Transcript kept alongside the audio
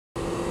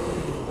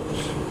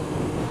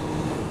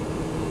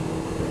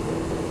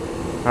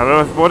Hello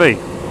everybody,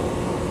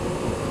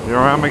 here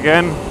I am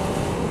again,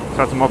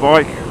 sat on my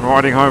bike,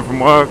 riding home from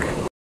work.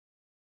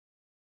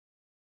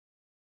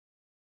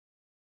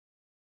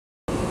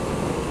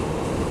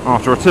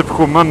 After a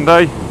typical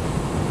Monday.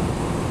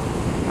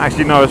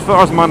 Actually no, as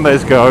far as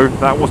Mondays go,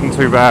 that wasn't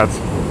too bad.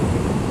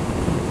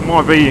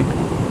 Might be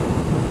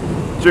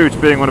due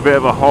to being on a bit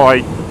of a high.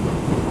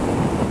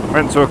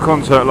 Went to a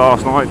concert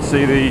last night to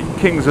see the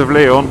Kings of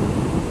Leon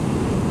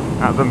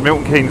at the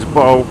Milton Keynes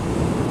Bowl.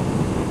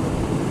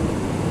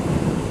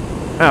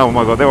 Oh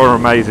my god, they were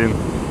amazing.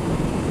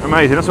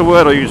 Amazing, that's a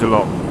word I use a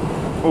lot.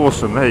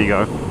 Awesome, there you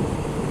go.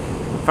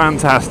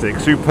 Fantastic,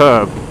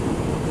 superb.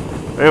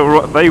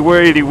 They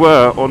really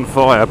were on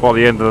fire by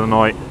the end of the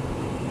night.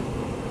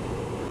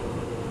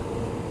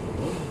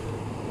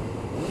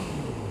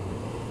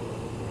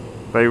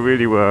 They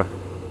really were.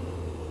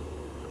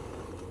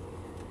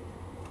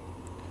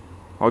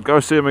 I'd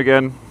go see them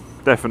again,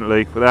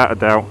 definitely, without a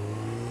doubt.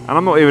 And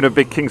I'm not even a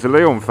big Kings of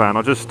Leon fan,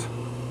 I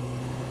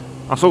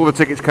saw the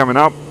tickets coming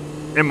up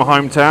in my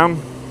hometown,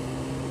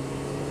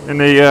 in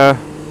the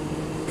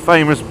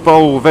famous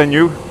bowl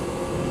venue,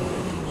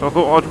 so I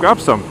thought I'd grab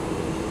some.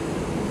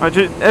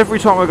 Every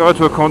time I go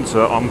to a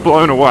concert, I'm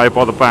blown away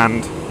by the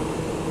band.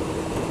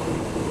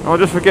 I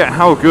just forget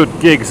how good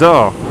gigs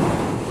are.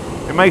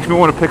 It makes me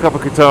want to pick up a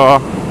guitar,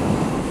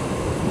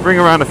 bring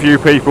around a few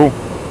people,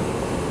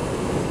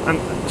 and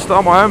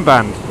start my own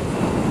band.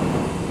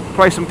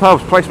 Play some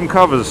pubs, play some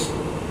covers,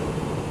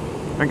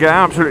 and get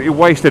absolutely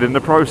wasted in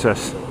the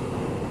process.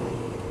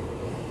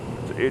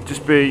 It'd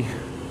just be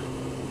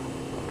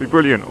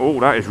brilliant. Oh,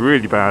 that is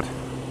really bad.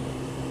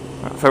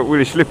 That felt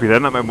really slippy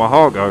then, that made my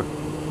heart go.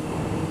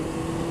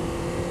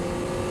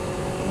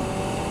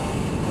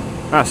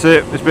 That's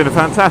it, it's been a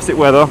fantastic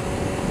weather.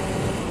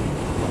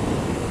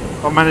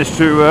 I managed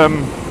to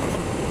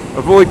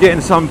avoid getting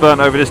sunburnt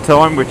over this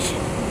time, which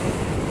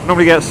I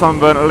normally get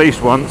sunburnt at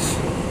least once.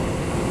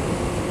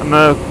 And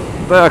the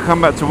day I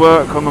come back to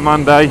work on the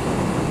Monday,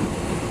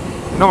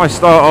 nice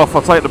start off,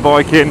 I'll take the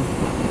bike in.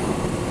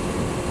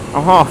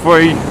 I'm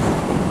halfway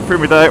through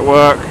my day at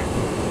work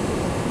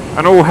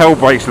and all hell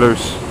breaks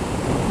loose.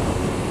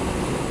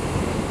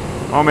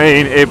 I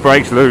mean, it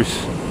breaks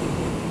loose.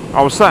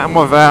 I was sat in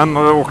my van,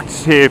 I could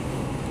hear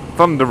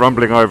thunder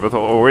rumbling over. I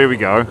thought, oh, here we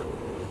go.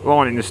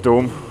 Lightning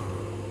storm.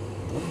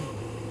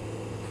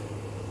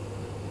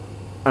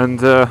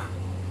 And yeah,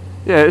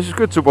 this is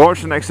good to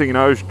watch. The next thing you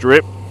know is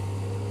drip,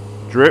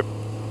 drip,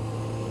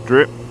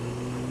 drip.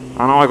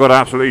 And I got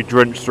absolutely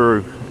drenched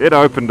through. It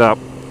opened up.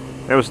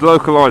 There was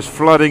localised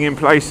flooding in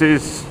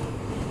places.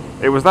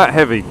 It was that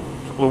heavy.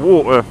 The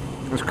water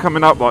was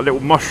coming up like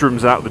little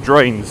mushrooms out the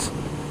drains,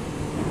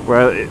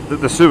 where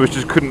the sewers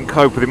just couldn't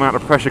cope with the amount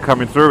of pressure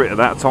coming through it at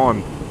that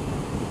time.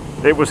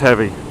 It was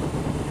heavy.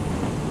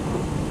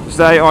 To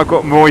say I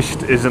got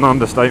moist is an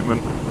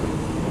understatement.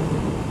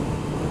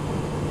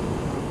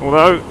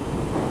 Although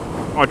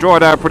I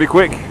dried out pretty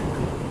quick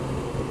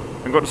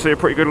and got to see a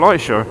pretty good light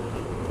show.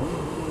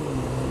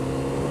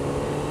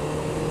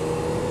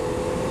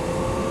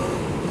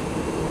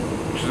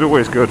 Which is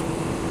always good.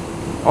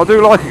 I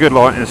do like a good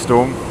light in a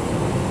storm.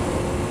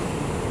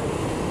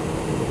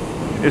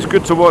 It's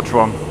good to watch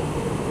one.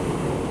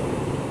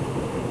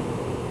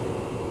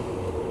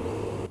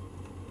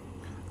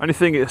 Only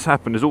thing that's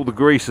happened is all the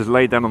grease has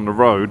laid down on the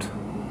road.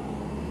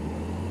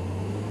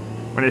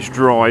 When it's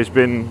dry, it's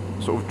been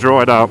sort of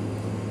dried up.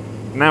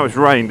 Now it's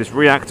rained, it's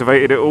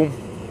reactivated it all.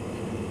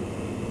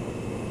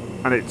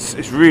 And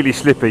it's really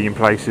slippy in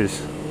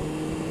places.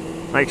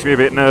 Makes me a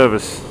bit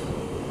nervous.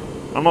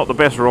 I'm not the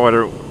best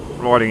rider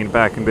riding in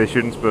bad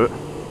conditions, but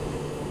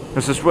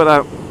it's just where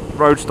that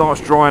road starts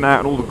drying out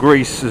and all the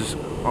grease is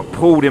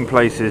pulled in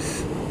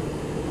places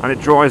and it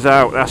dries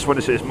out, that's when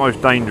it's its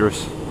most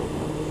dangerous.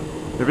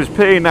 If it's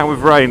peeing down with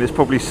rain, it's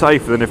probably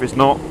safer than if it's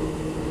not.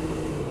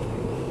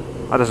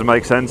 That doesn't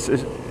make sense.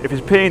 If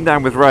it's peeing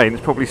down with rain,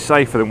 it's probably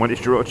safer than when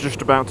it's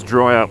just about to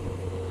dry up.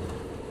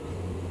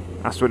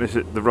 That's when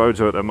the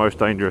roads are at their most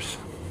dangerous.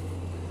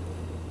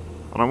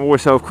 And I'm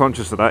always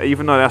self-conscious of that,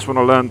 even though that's when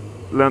I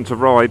learned to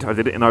ride. I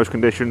did it in those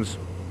conditions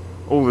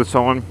all the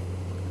time.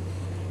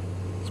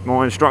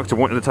 My instructor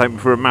wanted to take me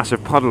through a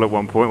massive puddle at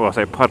one point. Well, I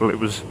say puddle, it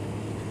was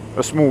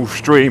a small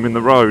stream in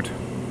the road.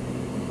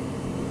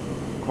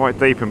 Quite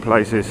deep in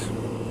places.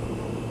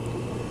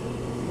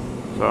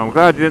 So I'm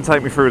glad you didn't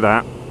take me through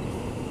that.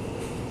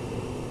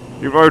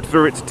 You rode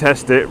through it to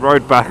test it,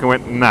 rode back and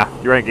went, nah,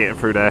 you ain't getting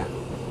through there.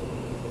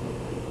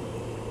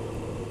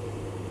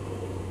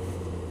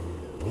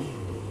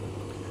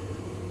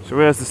 So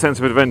where's the sense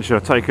of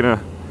adventure? Taking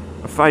a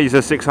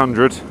Phaser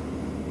 600.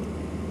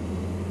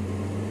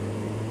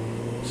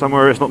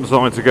 Somewhere it's not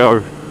designed to go,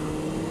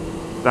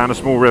 down a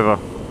small river.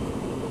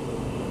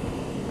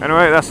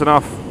 Anyway, that's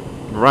enough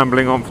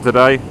rambling on for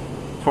today.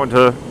 Just wanted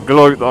to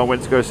gloat that I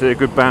went to go see a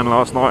good band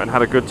last night and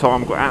had a good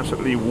time, got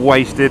absolutely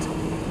wasted,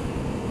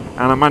 and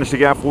I managed to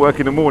get out for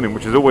work in the morning,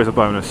 which is always a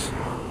bonus.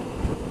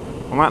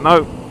 On that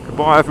note,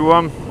 goodbye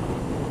everyone,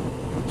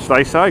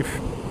 stay safe.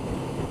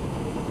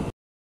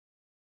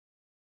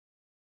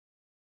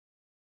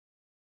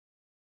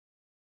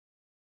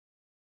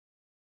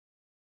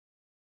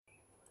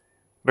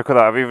 Look at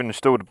that, I've even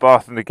installed a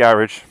bath in the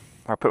garage.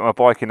 I'll put my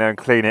bike in there and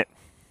clean it.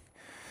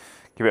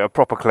 Give it a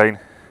proper clean.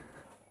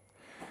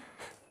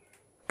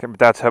 Get my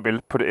dad to help me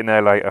put it in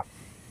there later.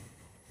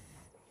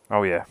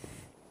 Oh yeah.